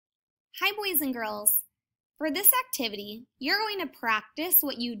Hi, boys and girls. For this activity, you're going to practice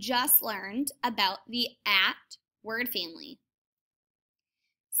what you just learned about the at word family.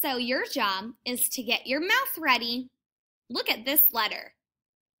 So your job is to get your mouth ready. Look at this letter.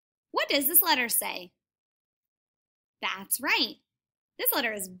 What does this letter say? That's right. This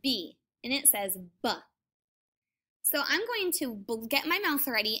letter is B, and it says B. So I'm going to get my mouth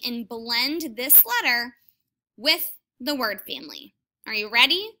ready and blend this letter with the word family. Are you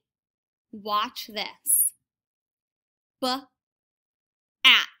ready? Watch this. B,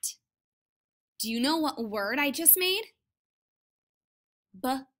 at. Do you know what word I just made? B,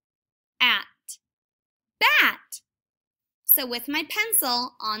 at. Bat. So with my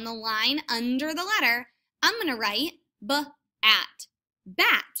pencil on the line under the letter, I'm going to write B, at.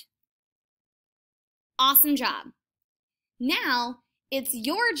 Bat. Awesome job. Now, it's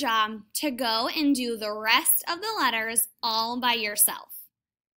your job to go and do the rest of the letters all by yourself.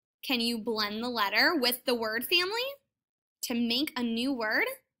 Can you blend the letter with the word family to make a new word?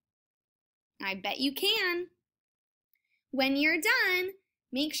 I bet you can. When you're done,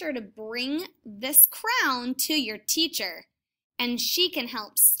 make sure to bring this crown to your teacher, and she can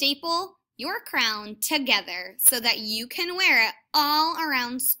help staple your crown together so that you can wear it all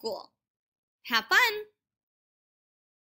around school. Have fun!